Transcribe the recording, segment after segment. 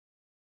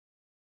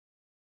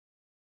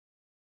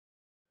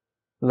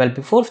Well,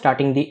 before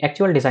starting the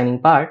actual designing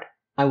part,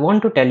 I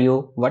want to tell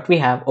you what we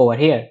have over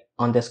here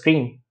on the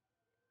screen.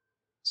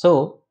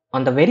 So,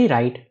 on the very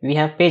right, we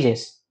have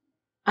pages.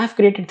 I've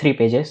created 3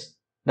 pages.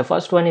 The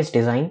first one is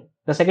design,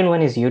 the second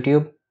one is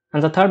YouTube,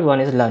 and the third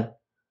one is learn.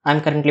 I'm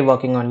currently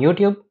working on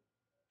YouTube.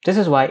 This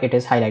is why it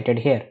is highlighted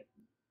here.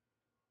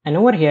 And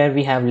over here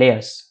we have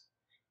layers.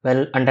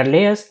 Well, under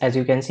layers, as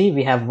you can see,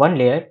 we have one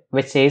layer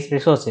which says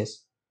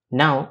resources.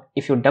 Now,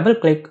 if you double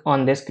click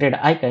on this grid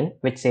icon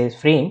which says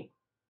frame,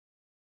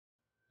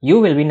 you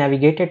will be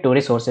navigated to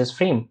resources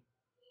frame.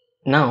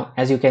 Now,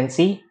 as you can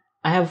see,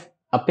 I have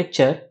a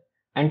picture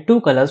and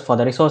 2 colors for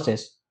the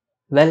resources.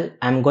 Well,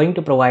 I'm going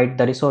to provide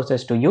the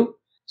resources to you,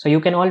 so you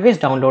can always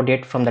download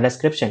it from the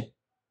description.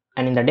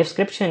 And in the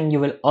description, you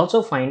will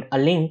also find a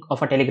link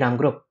of a Telegram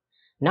group.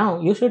 Now,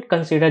 you should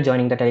consider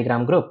joining the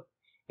Telegram group.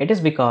 It is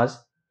because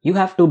you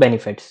have 2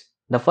 benefits.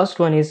 The first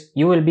one is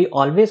you will be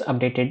always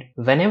updated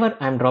whenever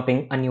I'm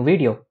dropping a new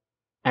video.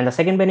 And the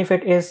second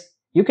benefit is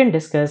you can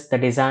discuss the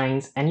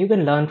designs and you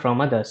can learn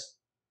from others.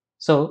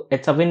 So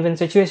it's a win-win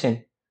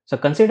situation. So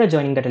consider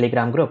joining the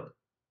Telegram group.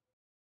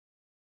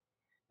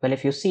 Well,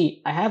 if you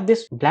see, I have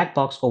this black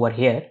box over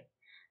here,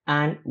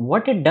 and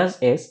what it does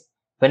is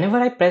whenever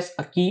I press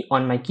a key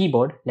on my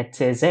keyboard, let's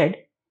say Z,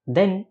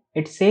 then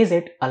it says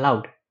it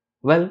aloud.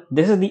 Well,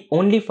 this is the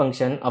only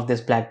function of this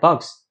black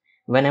box.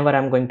 Whenever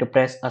I'm going to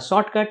press a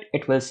shortcut,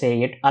 it will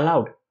say it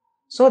aloud,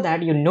 so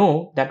that you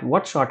know that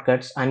what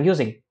shortcuts I'm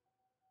using.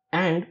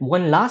 And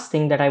one last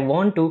thing that I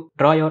want to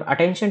draw your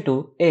attention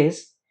to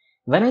is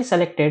when I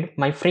selected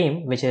my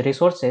frame, which is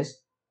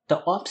resources, the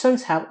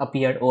options have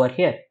appeared over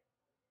here.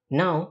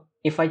 Now,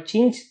 if I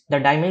change the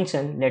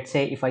dimension, let's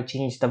say if I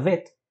change the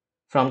width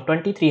from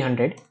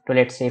 2300 to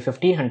let's say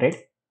 1500,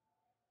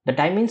 the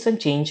dimension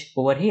change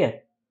over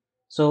here.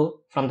 So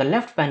from the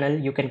left panel,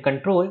 you can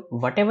control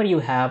whatever you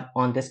have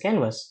on this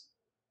canvas.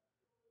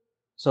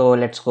 So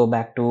let's go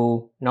back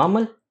to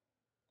normal.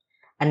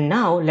 And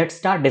now let's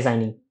start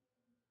designing.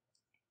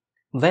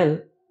 Well,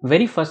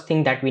 very first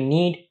thing that we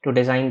need to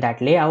design that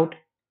layout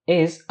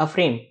is a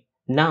frame.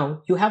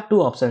 Now you have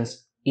 2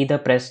 options, either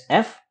press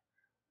F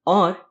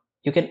or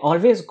you can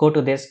always go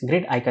to this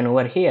grid icon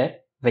over here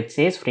which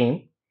says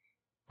frame,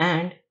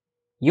 and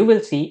you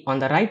will see on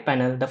the right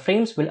panel the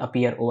frames will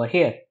appear over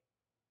here.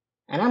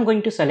 And I'm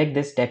going to select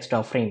this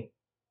desktop frame.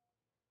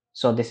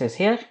 So this is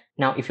here.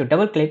 Now if you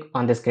double click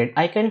on this grid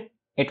icon,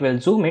 it will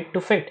zoom it to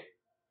fit,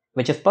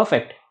 which is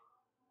perfect.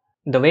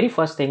 The very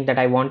first thing that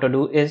I want to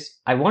do is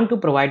I want to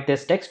provide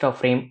this desktop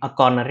frame a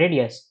corner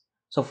radius.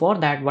 So for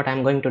that, what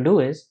I'm going to do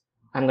is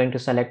I'm going to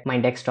select my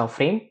desktop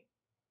frame,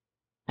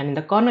 and in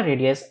the corner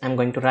radius I'm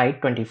going to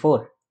write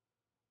 24.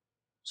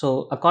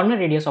 So a corner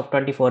radius of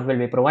 24 will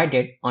be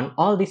provided on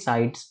all the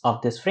sides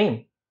of this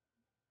frame.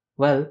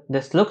 Well,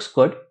 this looks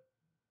good.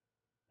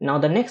 Now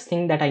the next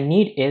thing that I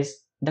need is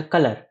the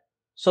color.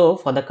 So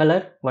for the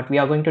color, what we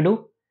are going to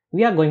do,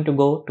 we are going to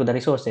go to the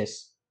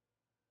resources.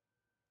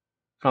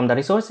 From the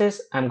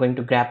resources, I'm going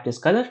to grab this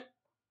color,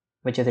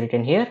 which is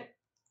written here.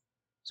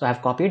 So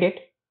I've copied it,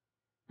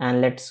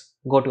 and let's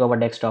go to our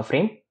desktop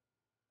frame.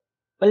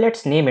 Well,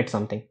 let's name it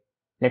something.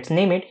 Let's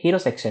name it hero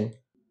section.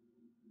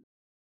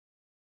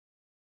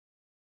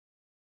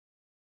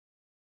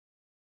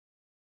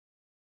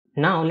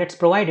 Now let's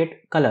provide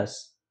it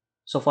colors.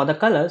 So for the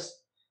colors,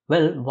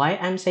 well, why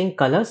I'm saying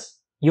colors,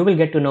 you will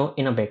get to know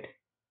in a bit.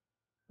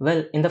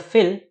 Well, in the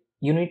fill,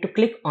 you need to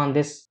click on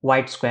this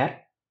white square,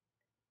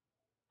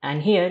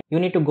 and here you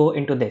need to go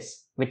into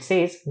this, which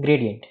says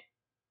gradient.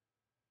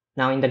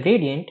 Now in the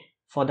gradient,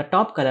 for the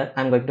top color,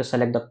 I'm going to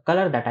select the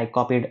color that I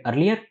copied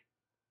earlier,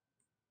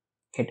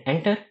 hit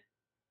enter.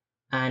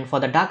 And for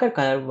the darker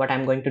color, what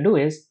I'm going to do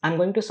is I'm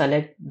going to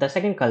select the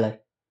second color,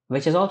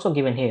 which is also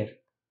given here.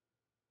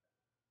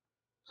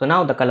 So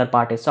now the color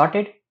part is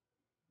sorted.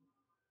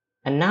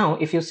 And now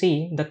if you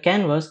see, the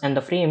canvas and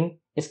the frame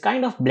is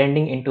kind of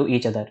blending into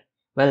each other.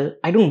 Well,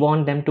 I don't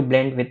want them to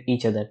blend with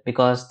each other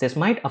because this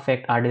might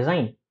affect our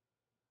design.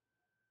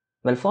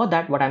 Well, for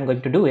that, what I'm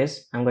going to do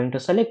is I'm going to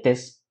select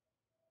this,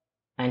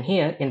 and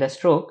here in the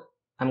stroke,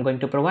 I'm going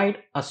to provide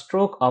a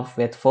stroke of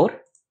width 4,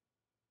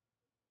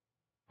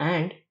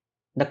 and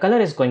the color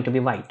is going to be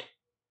white.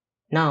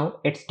 Now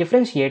it's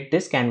differentiate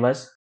this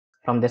canvas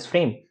from this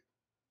frame.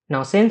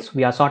 Now since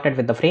we are sorted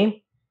with the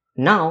frame,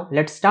 now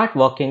let's start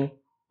working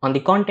on the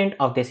content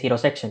of this hero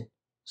section.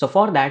 So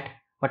for that,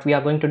 what we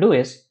are going to do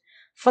is,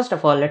 first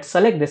of all, let's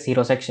select this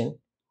hero section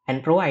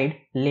and provide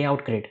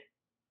layout grid.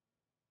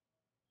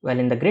 Well,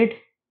 in the grid,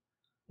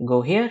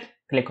 go here,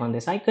 click on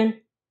this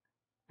icon,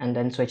 and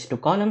then switch to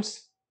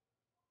columns.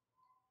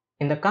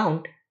 In the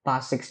count,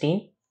 pass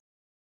 16,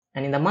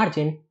 and in the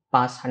margin,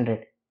 pass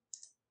 100.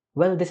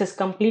 Well, this is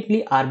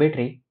completely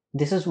arbitrary.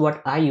 This is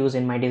what I use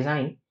in my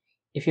design.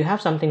 If you have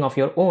something of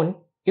your own,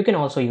 you can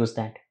also use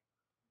that.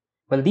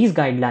 Well, these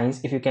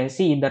guidelines, if you can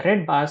see, the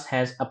red bars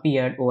has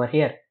appeared over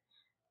here.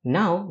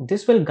 Now,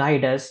 this will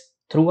guide us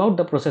throughout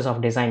the process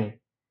of designing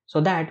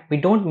so that we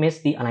don't miss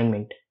the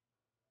alignment.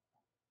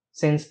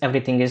 Since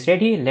everything is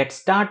ready, let's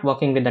start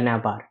working with the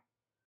navbar.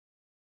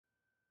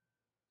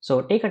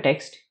 So take a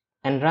text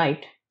and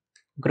write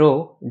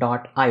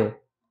grow.io.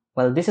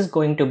 Well, this is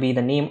going to be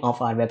the name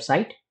of our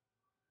website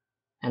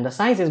and the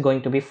size is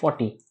going to be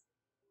 40.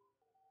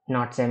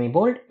 Not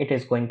semi-bold, it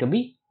is going to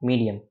be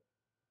medium.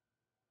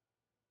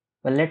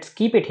 Well, let's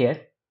keep it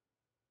here.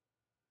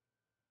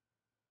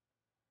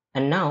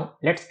 And now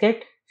let's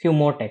get few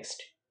more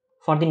text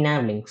for the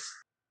nav links.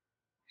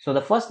 So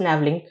the first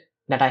nav link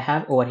that I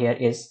have over here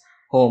is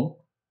home.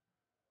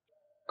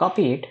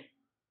 Copy it.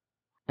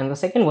 And the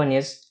second one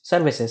is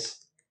services.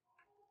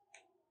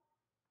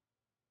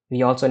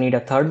 We also need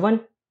a third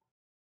one.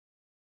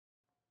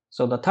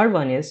 So the third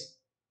one is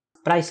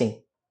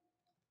pricing.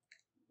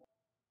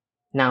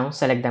 Now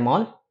select them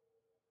all.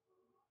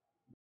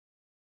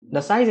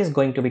 The size is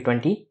going to be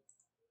 20.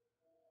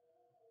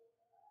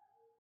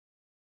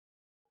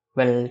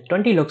 Well,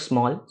 20 looks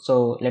small,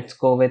 so let's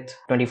go with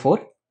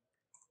 24.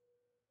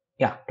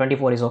 Yeah,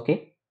 24 is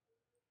okay.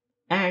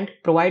 And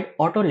provide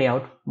auto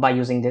layout by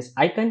using this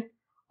icon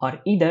or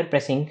either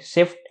pressing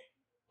Shift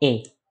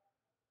A.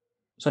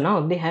 So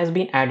now this has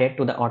been added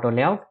to the auto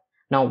layout.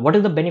 Now what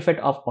is the benefit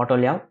of auto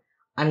layout?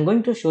 I'm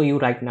going to show you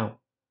right now.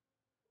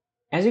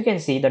 As you can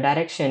see, the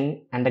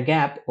direction and the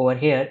gap over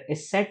here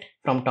is set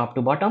from top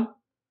to bottom.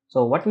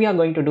 So what we are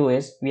going to do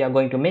is we are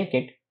going to make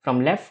it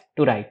from left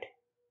to right.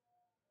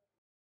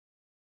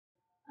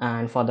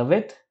 And for the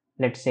width,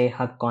 let's say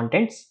hug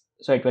contents.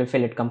 So it will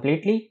fill it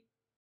completely.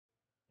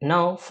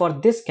 Now for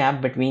this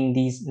gap between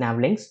these nav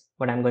links,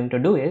 what I'm going to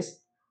do is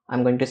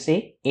I'm going to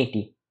say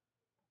 80.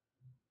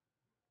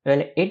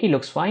 Well, 80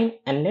 looks fine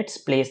and let's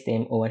place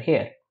them over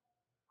here.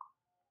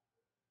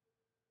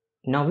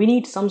 Now we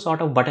need some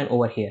sort of button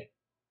over here.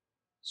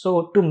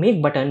 So to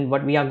make button,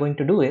 what we are going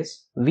to do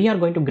is we are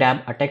going to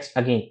grab a text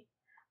again.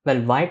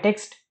 Well, why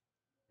text?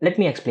 Let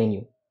me explain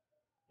you.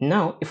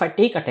 Now if I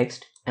take a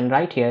text and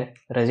write here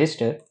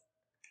register,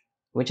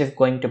 which is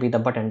going to be the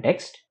button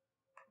text,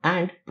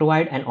 and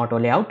provide an auto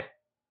layout.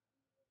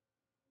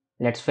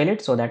 Let's fill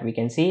it so that we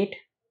can see it.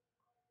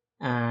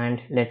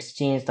 And let's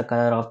change the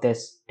color of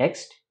this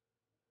text.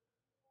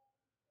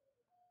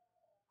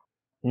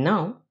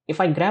 Now if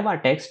I grab our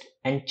text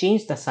and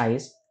change the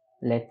size,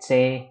 let's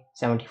say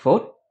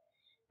 74,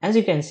 as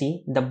you can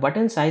see the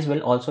button size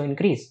will also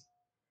increase.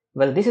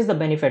 Well, this is the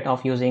benefit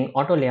of using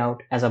auto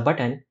layout as a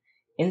button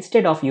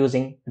instead of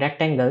using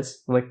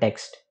rectangles with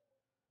text.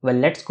 Well,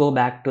 let's go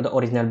back to the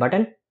original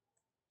button.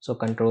 So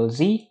Ctrl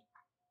Z.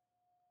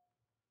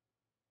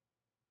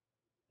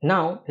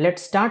 Now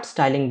let's start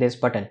styling this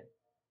button.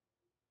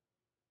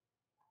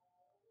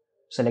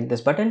 Select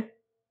this button.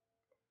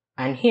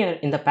 And here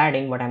in the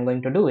padding, what I'm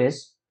going to do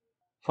is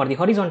for the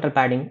horizontal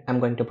padding, I'm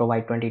going to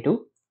provide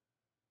 22.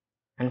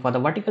 And for the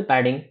vertical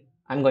padding,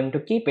 I'm going to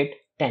keep it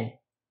 10.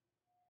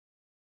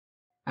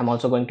 I'm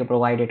also going to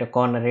provide it a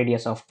corner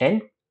radius of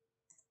 10.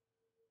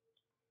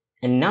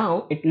 And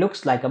now it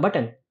looks like a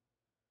button.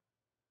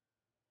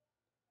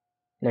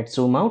 Let's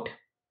zoom out.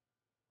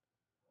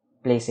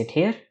 Place it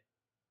here.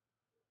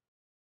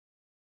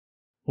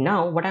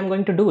 Now what I'm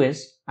going to do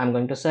is I'm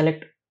going to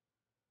select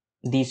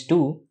these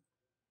two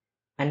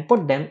and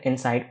put them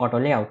inside auto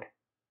layout.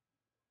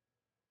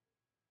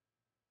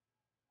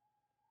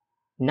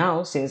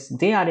 Now since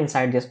they are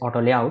inside this auto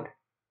layout,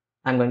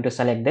 I'm going to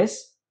select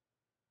this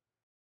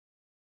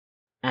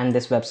and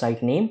this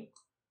website name.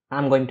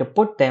 I'm going to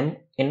put them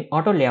in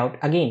auto layout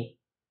again.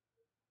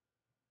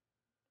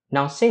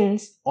 Now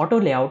since auto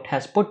layout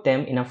has put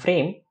them in a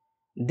frame,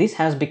 this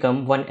has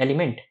become one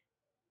element.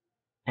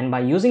 And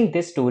by using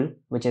this tool,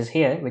 which is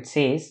here, which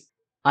says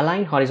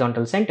align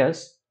horizontal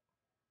centers,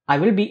 I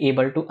will be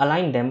able to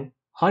align them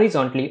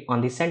horizontally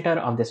on the center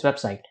of this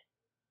website.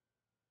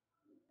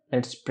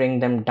 Let's bring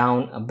them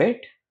down a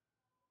bit.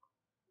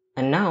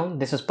 And now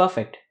this is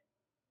perfect.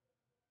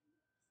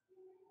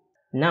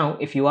 Now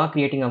if you are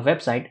creating a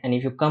website and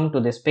if you come to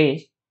this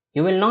page,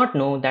 you will not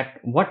know that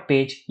what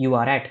page you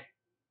are at.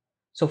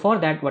 So for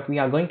that, what we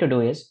are going to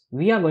do is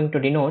we are going to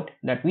denote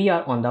that we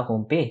are on the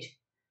home page.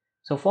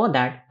 So for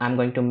that, I'm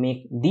going to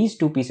make these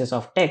two pieces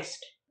of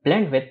text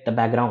blend with the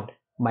background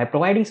by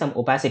providing some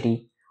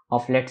opacity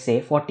of, let's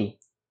say, 40.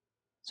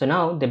 So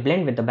now they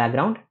blend with the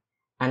background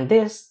and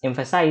this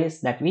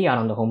emphasizes that we are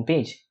on the home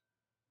page.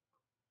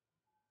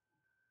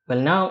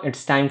 Well, now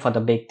it's time for the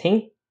big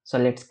thing. So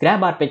let's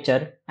grab our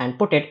picture and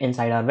put it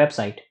inside our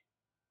website.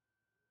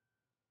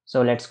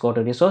 So let's go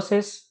to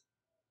resources,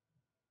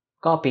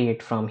 copy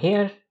it from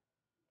here,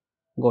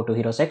 go to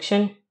hero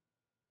section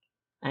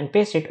and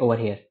paste it over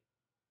here.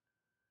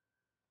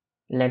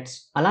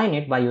 Let's align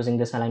it by using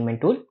this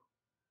alignment tool.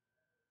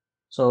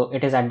 So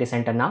it is at the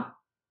center now.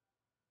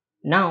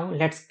 Now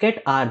let's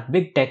get our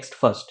big text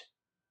first.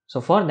 So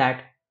for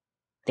that,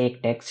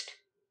 take text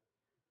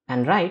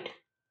and write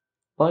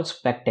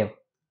perspective.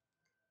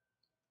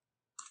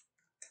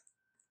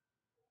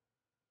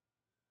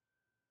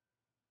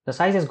 The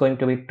size is going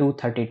to be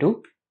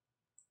 232.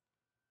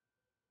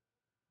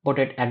 Put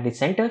it at the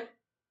center.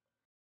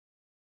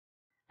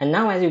 And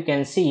now as you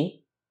can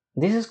see,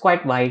 this is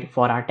quite wide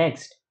for our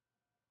text.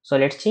 So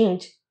let's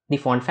change the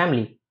font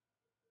family.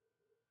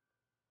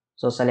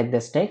 So select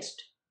this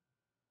text,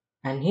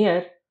 and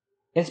here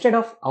instead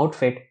of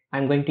outfit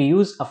I'm going to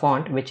use a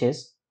font which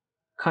is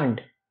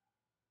Khand.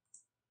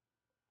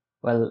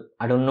 Well,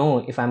 I don't know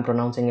if I'm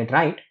pronouncing it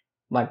right,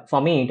 but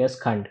for me it is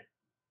Khand.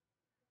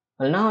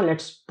 Well, now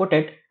let's put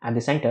it at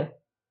the center,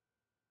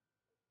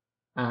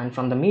 and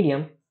from the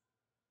medium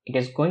it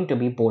is going to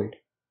be bold.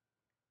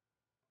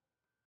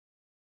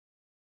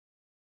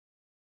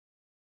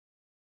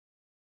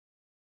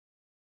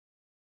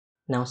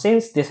 Now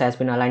since this has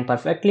been aligned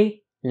perfectly,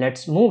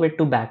 let's move it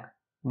to back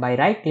by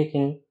right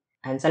clicking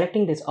and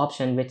selecting this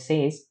option which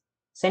says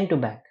send to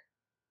back.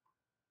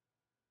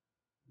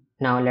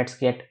 Now let's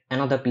get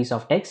another piece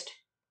of text,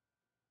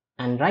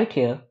 and right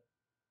here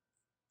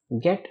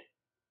get,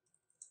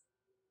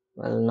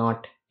 well,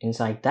 not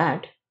inside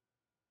that,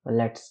 well,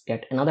 let's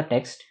get another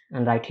text,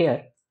 and right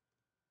here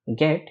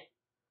get,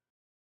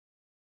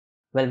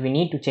 well, we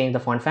need to change the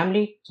font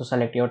family, so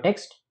select your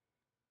text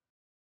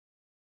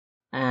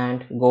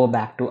and go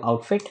back to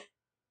outfit,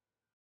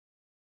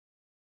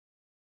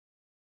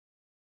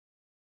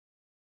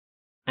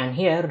 and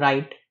here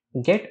write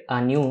get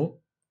a new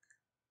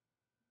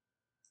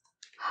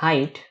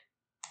height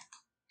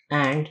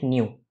and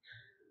new.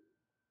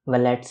 Well,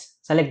 let's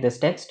select this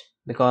text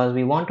because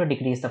we want to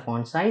decrease the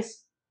font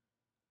size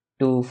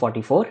to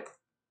 44,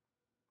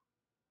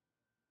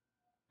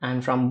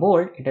 and from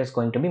bold it is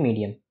going to be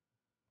medium.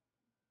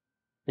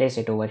 Place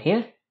it over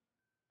here.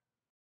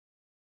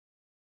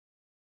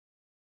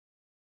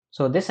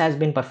 So this has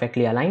been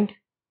perfectly aligned.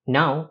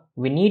 Now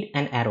we need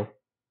an arrow.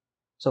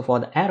 So for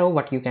the arrow,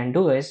 what you can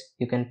do is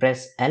you can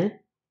press L,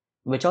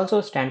 which also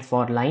stands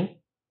for line,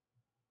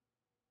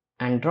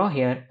 and draw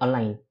here a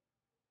line.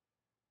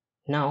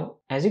 Now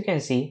as you can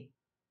see,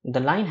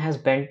 the line has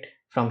bent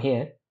from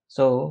here.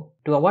 So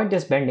to avoid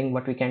this bending,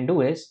 what we can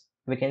do is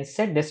we can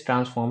set this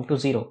transform to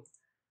 0,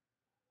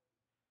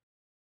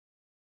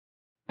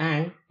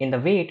 and in the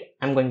weight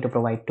I'm going to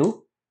provide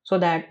 2 so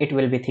that it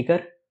will be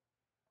thicker.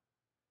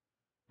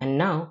 And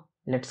now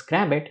let's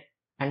grab it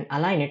and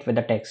align it with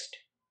the text.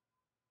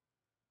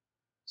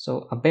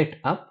 So a bit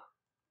up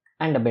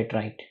and a bit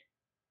right.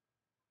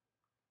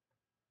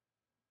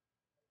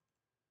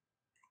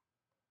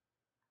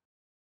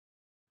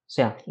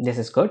 So yeah, this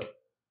is good.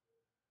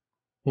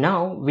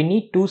 Now we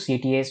need two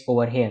CTAs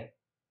over here.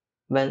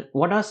 Well,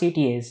 what are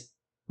CTAs?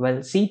 Well,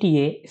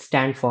 CTA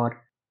stand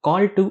for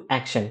call to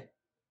action,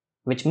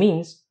 which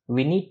means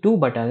we need two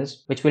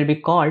buttons which will be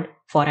called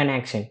for an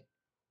action.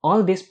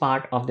 All this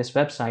part of this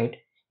website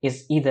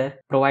is either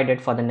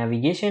provided for the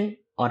navigation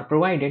or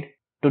provided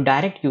to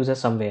direct user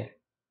somewhere.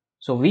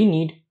 So we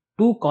need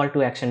two call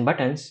to action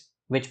buttons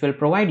which will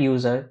provide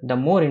user the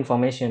more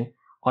information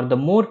or the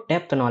more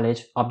depth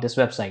knowledge of this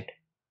website.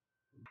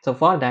 So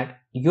for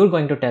that, you're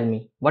going to tell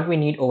me what we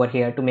need over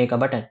here to make a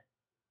button.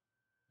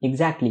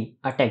 Exactly,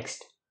 a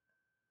text.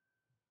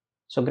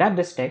 So grab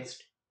this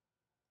text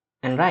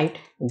and write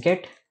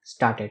get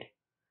started.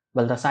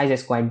 Well, the size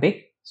is quite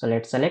big, so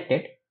let's select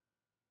it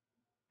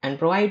and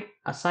provide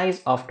a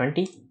size of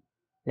 20.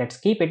 Let's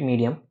keep it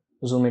medium,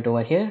 zoom it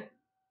over here,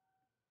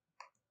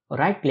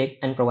 right click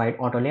and provide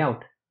auto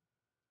layout.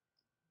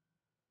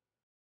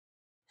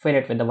 Fill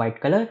it with the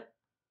white color.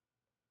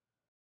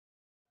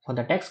 For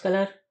the text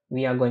color,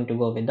 we are going to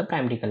go with the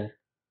primary color.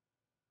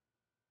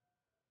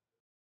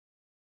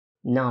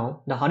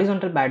 Now the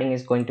horizontal padding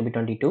is going to be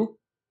 22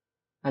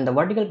 and the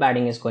vertical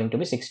padding is going to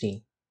be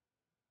 16.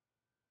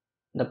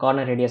 The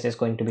corner radius is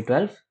going to be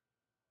 12,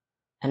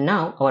 and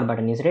now our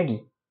button is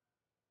ready.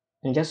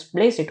 And just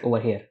place it over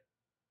here.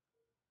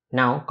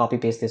 Now copy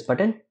paste this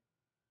button.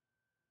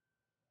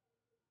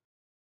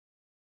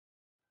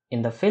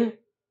 In the fill,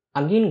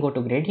 again go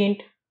to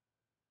gradient,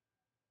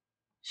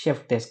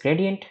 shift this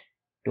gradient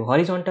to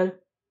horizontal,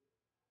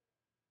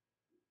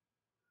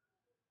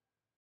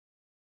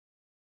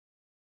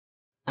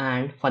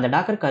 and for the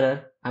darker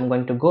color I'm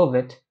going to go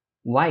with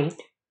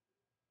white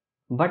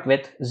but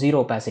with 0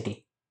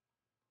 opacity.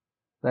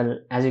 Well,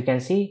 as you can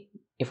see,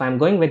 if I'm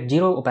going with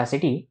 0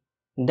 opacity,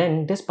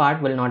 then this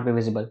part will not be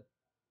visible.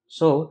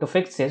 So to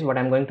fix this, what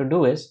I'm going to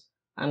do is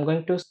I'm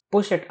going to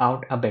push it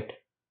out a bit,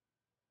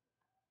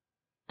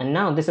 and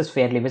now this is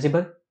fairly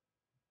visible.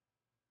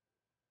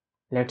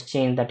 Let's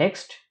change the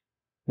text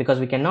because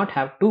we cannot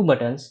have two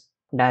buttons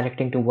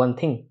directing to one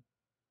thing.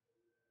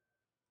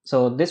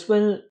 So this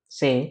will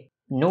say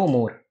no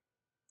more,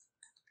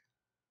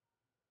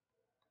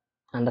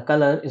 and the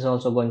color is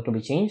also going to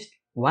be changed.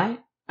 Why?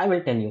 I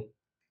will tell you.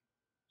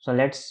 So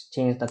let's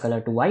change the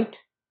color to white,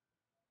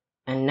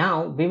 and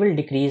now we will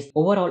decrease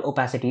overall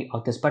opacity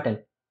of this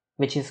button,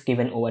 which is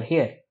given over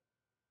here.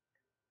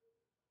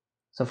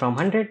 So from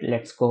 100,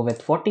 let's go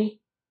with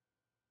 40.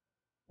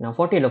 Now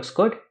 40 looks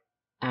good,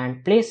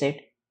 and place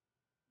it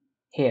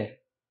here.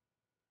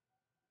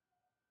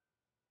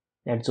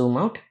 Let's zoom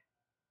out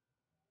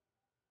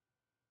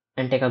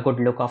and take a good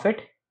look of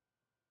it.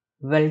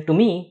 Well, to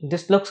me,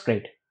 this looks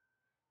great.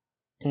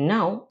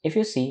 Now, if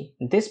you see,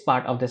 this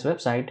part of this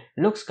website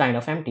looks kind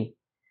of empty.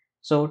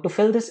 So to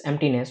fill this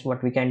emptiness,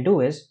 what we can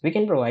do is we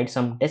can provide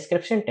some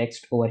description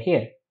text over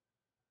here.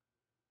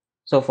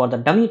 So for the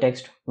dummy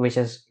text, which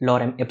is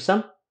lorem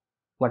ipsum,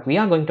 what we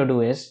are going to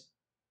do is,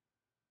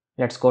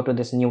 let's go to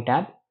this new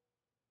tab,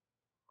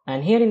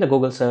 and here in the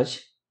Google search,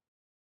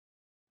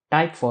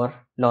 type for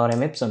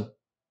lorem ipsum.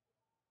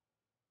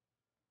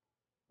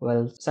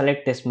 Well,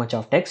 select this much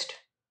of text,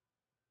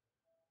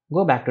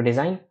 go back to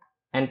design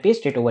and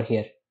paste it over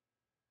here.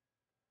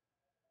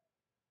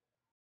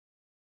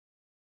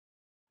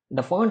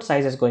 The font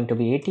size is going to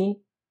be 18.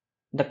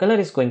 The color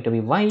is going to be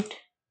white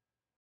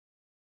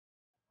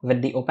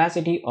with the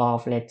opacity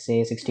of, let's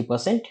say,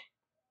 60%.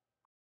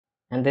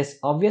 And this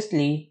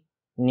obviously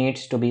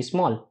needs to be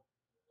small.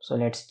 So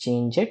let's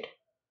change it,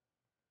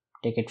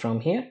 take it from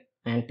here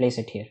and place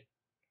it here.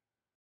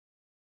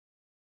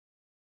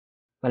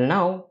 Well,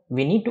 now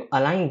we need to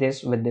align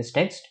this with this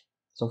text.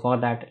 So for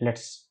that,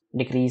 let's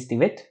decrease the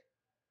width.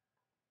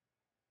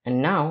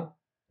 And now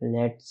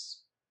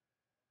let's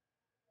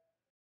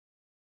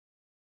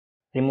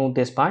remove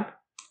this part.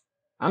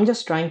 I'm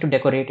just trying to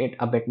decorate it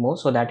a bit more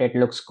so that it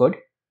looks good.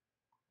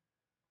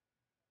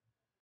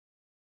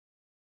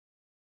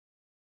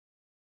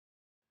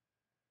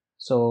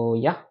 So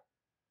yeah,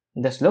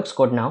 this looks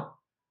good now.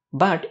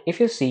 But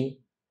if you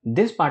see,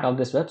 this part of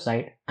this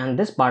website and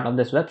this part of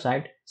this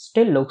website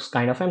still looks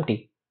kind of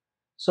empty.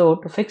 So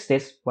to fix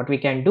this, what we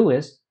can do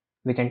is,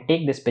 we can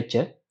take this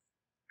picture,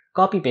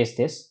 copy paste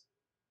this,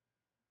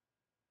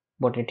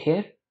 put it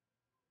here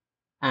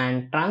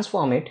and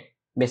transform it,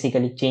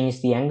 basically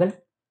change the angle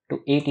to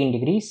 18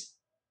 degrees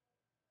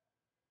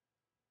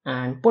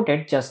and put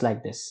it just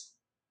like this.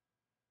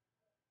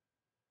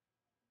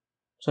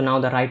 So now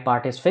the right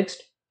part is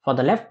fixed. For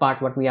the left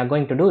part, what we are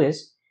going to do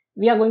is,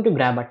 we are going to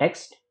grab a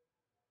text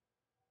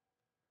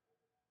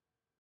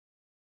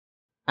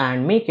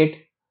and make it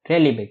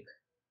really big.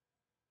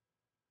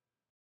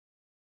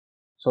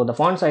 So the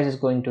font size is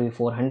going to be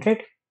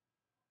 400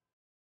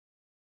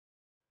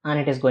 and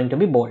it is going to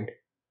be bold.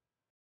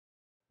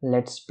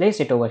 Let's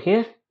place it over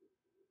here.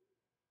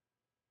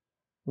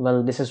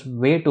 Well, this is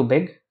way too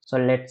big, so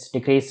let's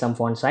decrease some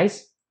font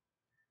size.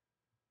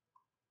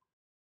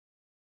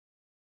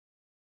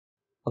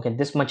 Okay,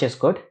 this much is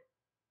good.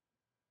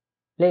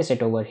 Place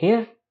it over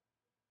here.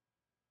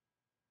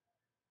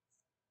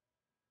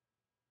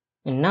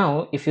 And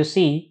now if you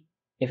see,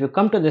 if you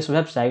come to this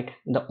website,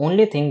 the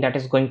only thing that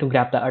is going to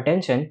grab the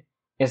attention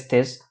is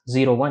this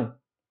 01.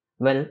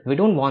 Well, we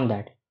don't want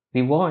that.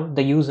 We want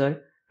the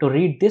user to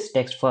read this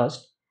text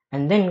first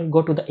and then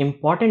go to the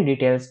important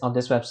details of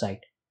this website.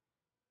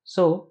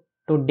 So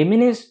to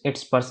diminish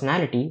its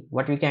personality,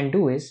 what we can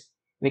do is,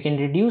 we can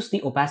reduce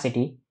the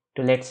opacity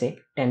to, let's say,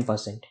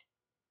 10%.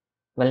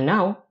 Well,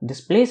 now this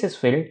place is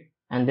filled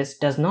and this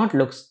does not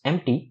look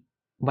empty,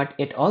 but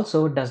it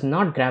also does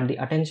not grab the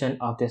attention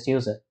of this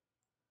user.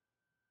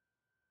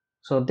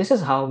 So this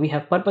is how we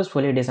have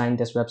purposefully designed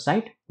this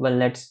website. Well,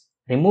 let's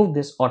remove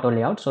this auto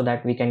layout so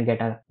that we can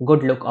get a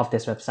good look of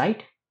this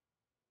website.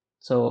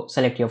 So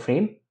select your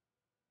frame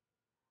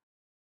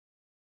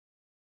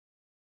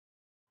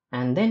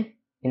and then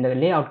in the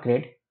layout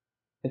grid,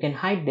 you can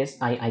hide this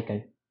eye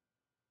icon.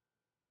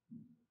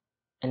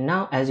 And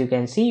now as you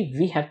can see,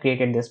 we have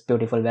created this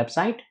beautiful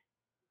website.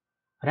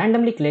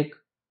 Randomly click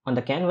on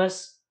the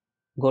canvas,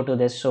 go to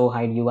this show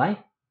hide UI,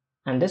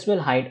 and this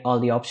will hide all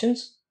the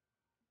options.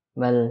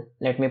 Well,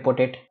 let me put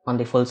it on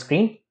the full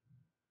screen.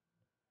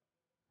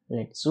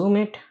 Let's zoom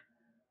it.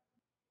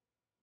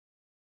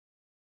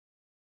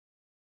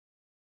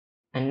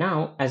 And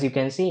now as you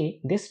can see,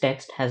 this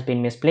text has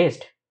been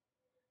misplaced.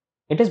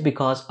 It is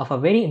because of a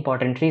very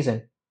important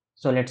reason.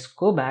 So let's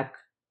go back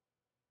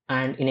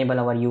and enable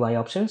our UI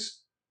options.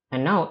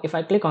 And now if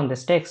I click on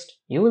this text,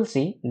 you will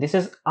see this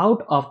is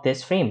out of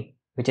this frame,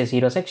 which is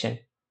hero section.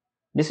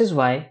 This is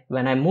why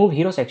when I move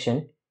hero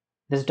section,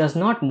 this does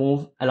not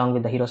move along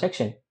with the hero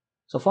section.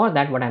 So for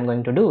that, what I'm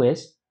going to do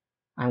is,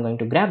 I'm going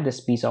to grab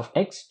this piece of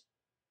text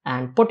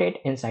and put it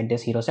inside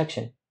this hero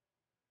section.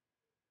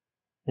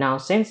 Now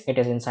since it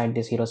is inside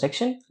this hero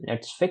section,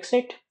 let's fix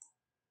it.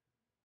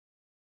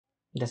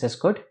 This is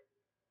good.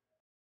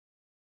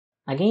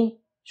 Again,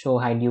 show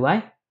hide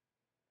UI.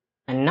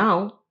 And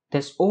now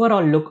this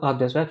overall look of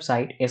this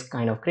website is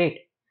kind of great.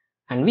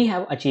 And we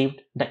have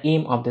achieved the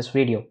aim of this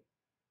video.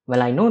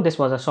 Well, I know this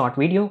was a short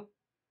video.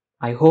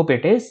 I hope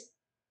it is.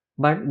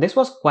 But this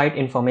was quite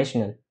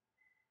informational.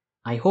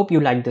 I hope you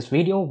liked this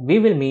video. We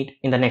will meet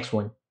in the next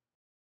one.